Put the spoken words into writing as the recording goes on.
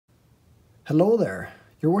Hello there,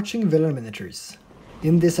 you're watching WilhelMiniatures.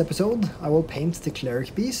 In this episode, I will paint the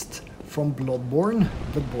cleric beast from Bloodborne,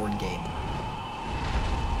 the board game.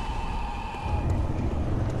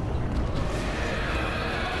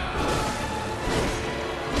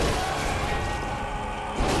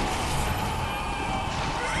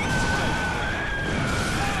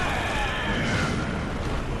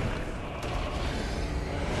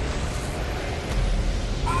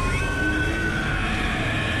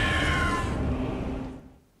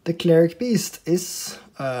 The cleric beast is,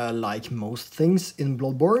 like most things in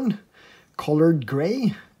Bloodborne, colored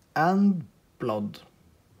grey and blood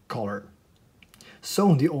color.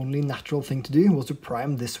 So the only natural thing to do was to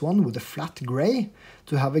prime this one with a flat grey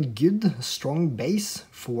to have a good, strong base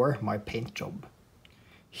for my paint job.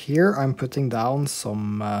 Here I'm putting down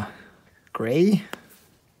some grey,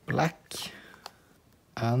 black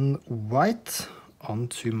and white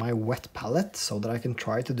onto my wet palette so that I can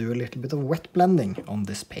try to do a little bit of wet blending on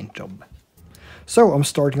this paint job. So I'm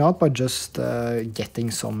starting out by just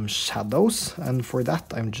getting some shadows, and for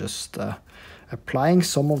that I'm just applying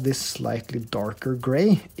some of this slightly darker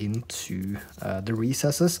grey into the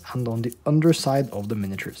recesses and on the underside of the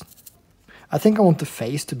miniatures. I think I want the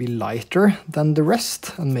face to be lighter than the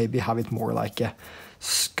rest and maybe have it more like a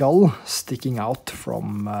skull sticking out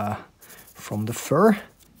from the fur.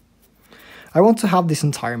 I want to have this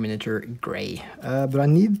entire miniature grey, but I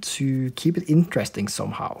need to keep it interesting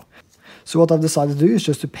somehow. So what I've decided to do is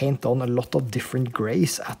just to paint on a lot of different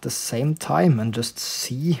greys at the same time and just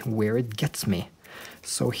see where it gets me.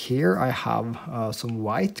 So here I have some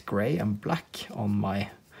white, grey and black on my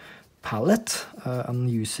palette. I'm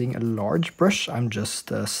using a large brush. I'm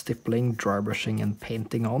just stippling, dry brushing and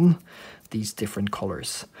painting on these different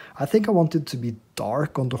colors. I think I want it to be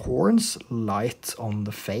dark on the horns, light on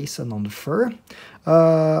the face and on the fur,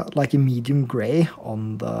 like a medium grey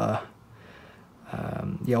on the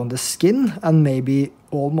skin, and maybe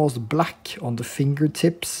almost black on the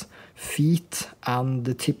fingertips, feet and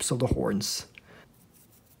the tips of the horns.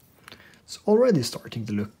 It's already starting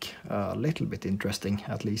to look a little bit interesting,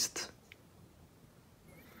 at least.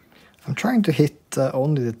 I'm trying to hit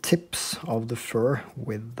only the tips of the fur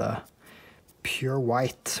with pure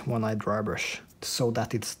white when I dry brush, so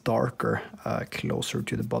that it's darker closer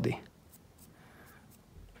to the body.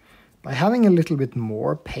 By having a little bit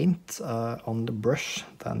more paint on the brush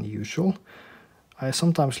than usual, I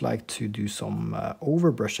sometimes like to do some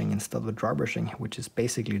overbrushing instead of dry brushing, which is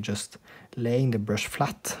basically just laying the brush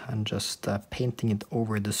flat and just painting it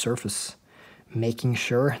over the surface, making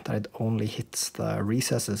sure that it only hits the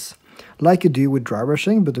recesses, like you do with dry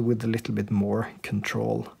brushing, but with a little bit more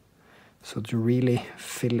control. So to really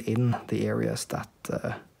fill in the areas that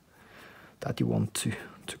you want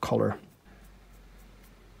to color.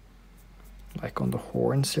 Like on the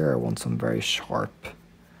horns here, I want some very sharp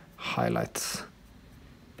highlights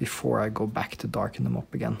before I go back to darken them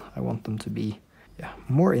up again. I want them to be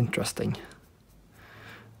more interesting.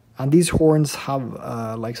 And these horns have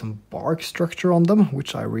like some bark structure on them,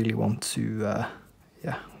 which I really want to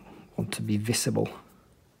be visible.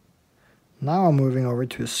 Now I'm moving over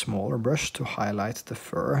to a smaller brush to highlight the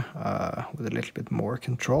fur with a little bit more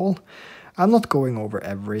control. I'm not going over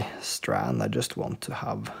every strand, I just want to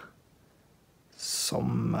have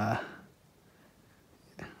some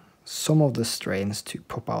of the strains to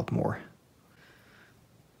pop out more.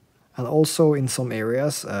 And also in some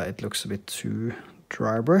areas it looks a bit too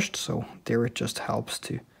dry brushed, so there it just helps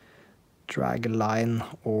to drag a line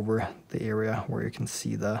over the area where you can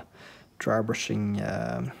see the dry brushing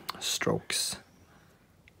strokes.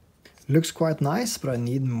 Looks quite nice, but I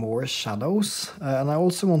need more shadows, and I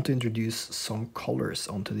also want to introduce some colors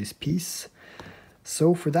onto this piece.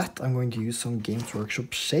 So for that I'm going to use some Games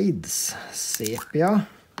Workshop shades, Sepia,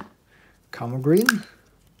 Camo Green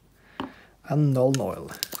and Nuln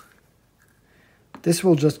Oil. This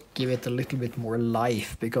will just give it a little bit more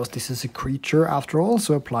life, because this is a creature after all,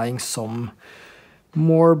 so applying some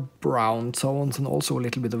more brown tones and also a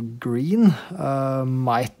little bit of green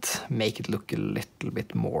might make it look a little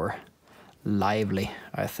bit more lively,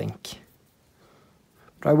 I think.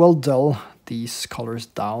 But I will dull these colors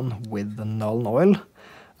down with the Nuln Oil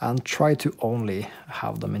and try to only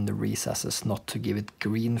have them in the recesses, not to give it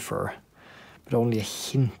green fur, but only a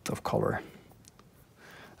hint of color.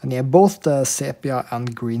 And yeah, both the sepia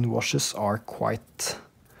and green washes are quite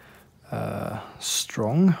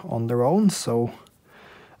strong on their own, so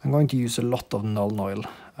I'm going to use a lot of Nuln Oil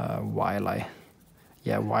while I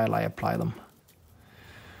apply them.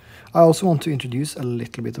 I also want to introduce a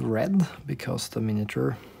little bit of red, because the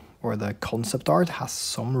miniature or the concept art has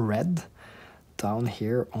some red down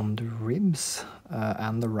here on the ribs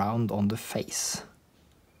and around on the face.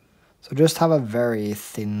 So just have a very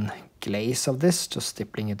thin glaze of this, just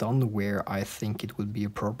stippling it on where I think it would be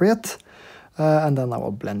appropriate. And then I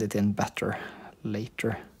will blend it in better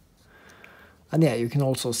later. And yeah, you can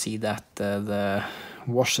also see that the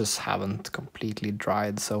washes haven't completely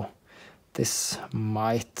dried, so this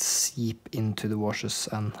might seep into the washes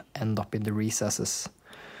and end up in the recesses.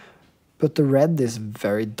 But the red is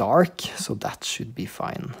very dark, so that should be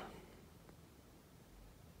fine.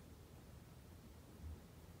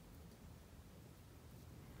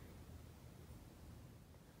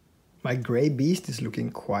 My grey beast is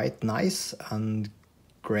looking quite nice and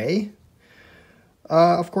grey.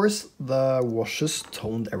 Of course, the washes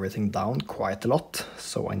toned everything down quite a lot,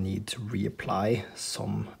 so I need to reapply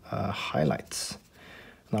some highlights.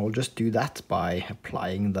 And I will just do that by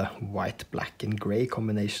applying the white, black and grey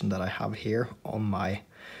combination that I have here on my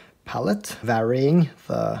palette, varying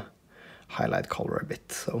the highlight color a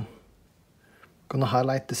bit. So I'm gonna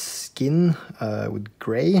highlight the skin with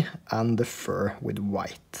grey and the fur with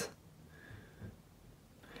white.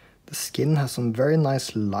 The skin has some very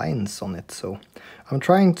nice lines on it, so I'm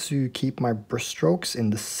trying to keep my brushstrokes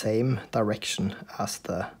in the same direction as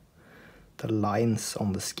the lines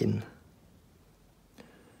on the skin.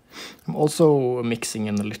 I'm also mixing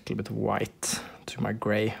in a little bit of white to my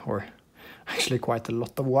grey, or actually quite a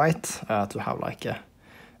lot of white, to have like a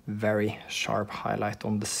very sharp highlight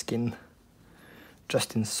on the skin.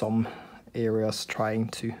 Just in some areas, trying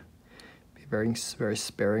to be very, very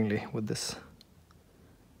sparingly with this.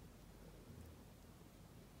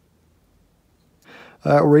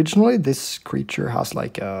 Originally, this creature has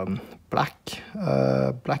like a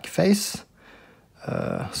black face,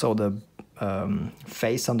 so the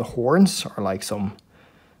face and the horns are like some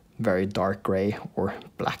very dark grey or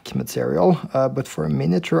black material, but for a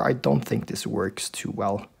miniature I don't think this works too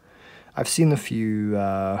well. I've seen a few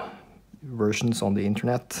versions on the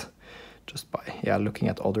internet just by looking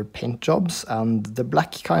at other paint jobs, and the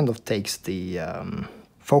black kind of takes the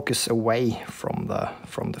focus away from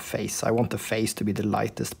the face. I want the face to be the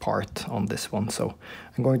lightest part on this one, so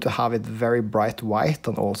I'm going to have it very bright white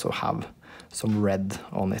and also have some red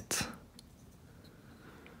on it.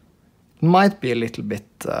 Might be a little bit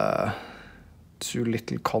too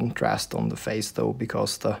little contrast on the face though,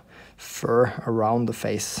 because the fur around the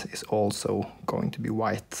face is also going to be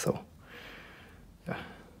white, so yeah,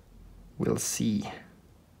 we'll see.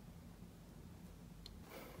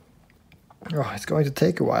 Oh, it's going to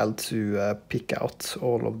take a while to pick out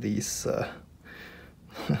all of these,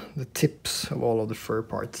 the tips of all of the fur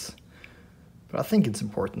parts. But I think it's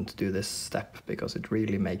important to do this step because it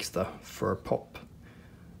really makes the fur pop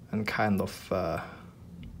and kind of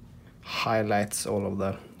highlights all of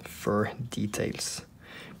the fur details,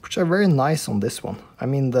 which are very nice on this one. I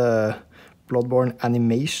mean, the Bloodborne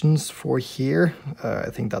animations for here, I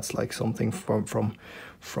think that's like something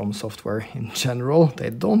from software in general. They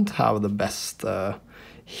don't have the best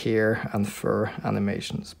hair and fur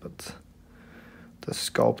animations, but the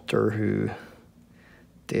sculptor who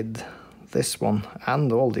did this one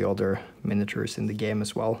and all the other miniatures in the game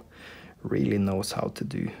as well really knows how to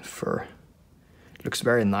do fur. It looks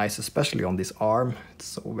very nice, especially on this arm. It's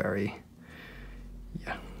so very,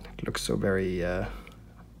 yeah, it looks so very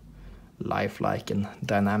lifelike and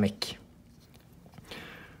dynamic.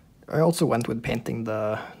 I also went with painting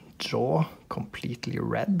the jaw completely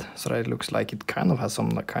red, so that it looks like it kind of has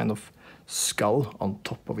some kind of skull on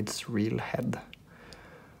top of its real head.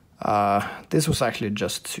 This was actually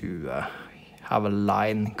just to have a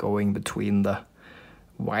line going between the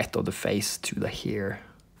white of the face to the hair.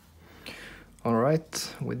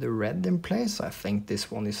 Alright, with the red in place, I think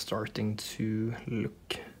this one is starting to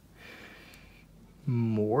look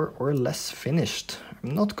more or less finished.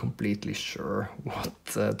 I'm not completely sure what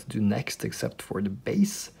to do next except for the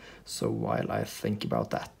base, so while I think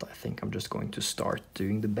about that, I think I'm just going to start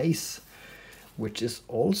doing the base, which is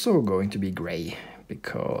also going to be grey,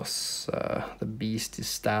 because the beast is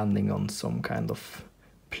standing on some kind of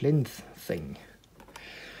plinth thing.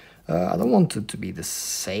 I don't want it to be the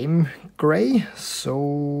same grey,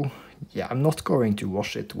 so yeah, I'm not going to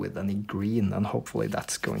wash it with any green, and hopefully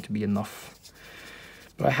that's going to be enough.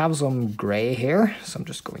 But I have some grey here, so I'm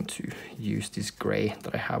just going to use this grey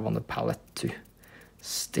that I have on the palette to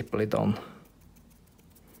stipple it on.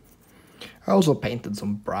 I also painted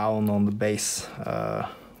some brown on the base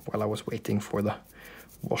while I was waiting for the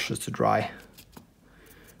washes to dry.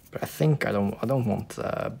 But I think I don't want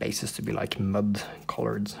bases to be like mud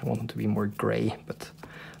colored. I want them to be more grey, but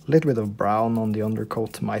a little bit of brown on the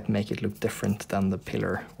undercoat might make it look different than the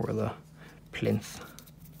pillar or the plinth.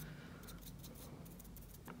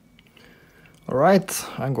 Alright,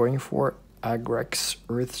 I'm going for Agrax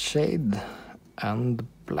Earthshade and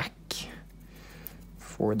black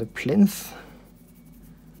for the plinth.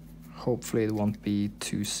 Hopefully it won't be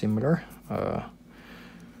too similar. Of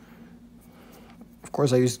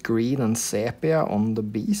course I used green and sepia on the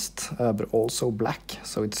beast, but also black,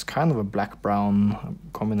 so it's kind of a black-brown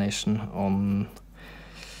combination on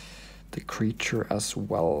the creature as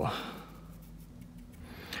well.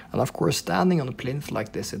 And of course, standing on a plinth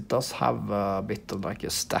like this, it does have a bit of like a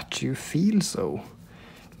statue feel, so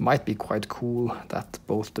it might be quite cool that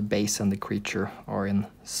both the base and the creature are in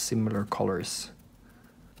similar colors.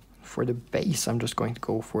 For the base, I'm just going to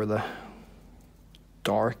go for the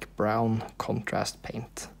dark brown contrast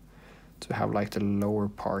paint to have like the lower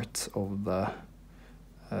part of the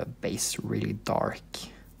base really dark.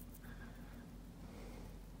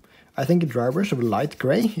 I think a dry brush of light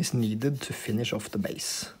gray is needed to finish off the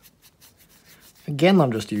base. Again,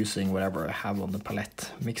 I'm just using whatever I have on the palette,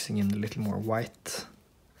 mixing in a little more white.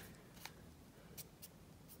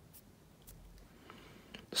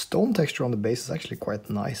 The stone texture on the base is actually quite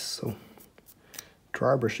nice, so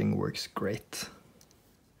dry brushing works great.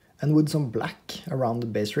 And with some black around the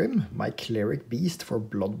base rim, my cleric beast for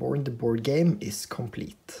Bloodborne the board game is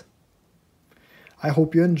complete. I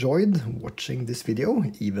hope you enjoyed watching this video,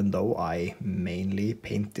 even though I mainly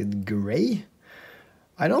painted grey.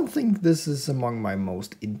 I don't think this is among my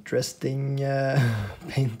most interesting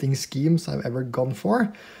painting schemes I've ever gone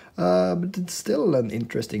for, but it's still an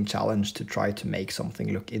interesting challenge to try to make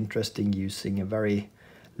something look interesting using a very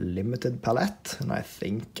limited palette, and I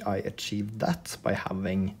think I achieved that by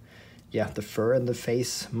having the fur and the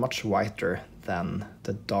face much whiter than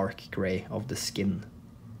the dark grey of the skin.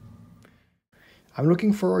 I'm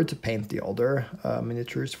looking forward to paint the other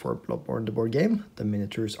miniatures for Bloodborne the board game. The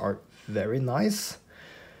miniatures are very nice,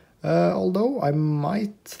 although I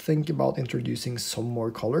might think about introducing some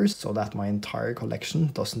more colors so that my entire collection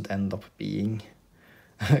doesn't end up being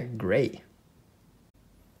grey.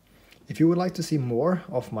 If you would like to see more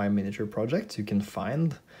of my miniature projects, you can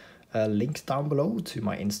find links down below to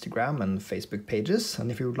my Instagram and Facebook pages,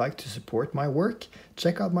 and if you would like to support my work,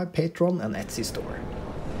 check out my Patreon and Etsy store.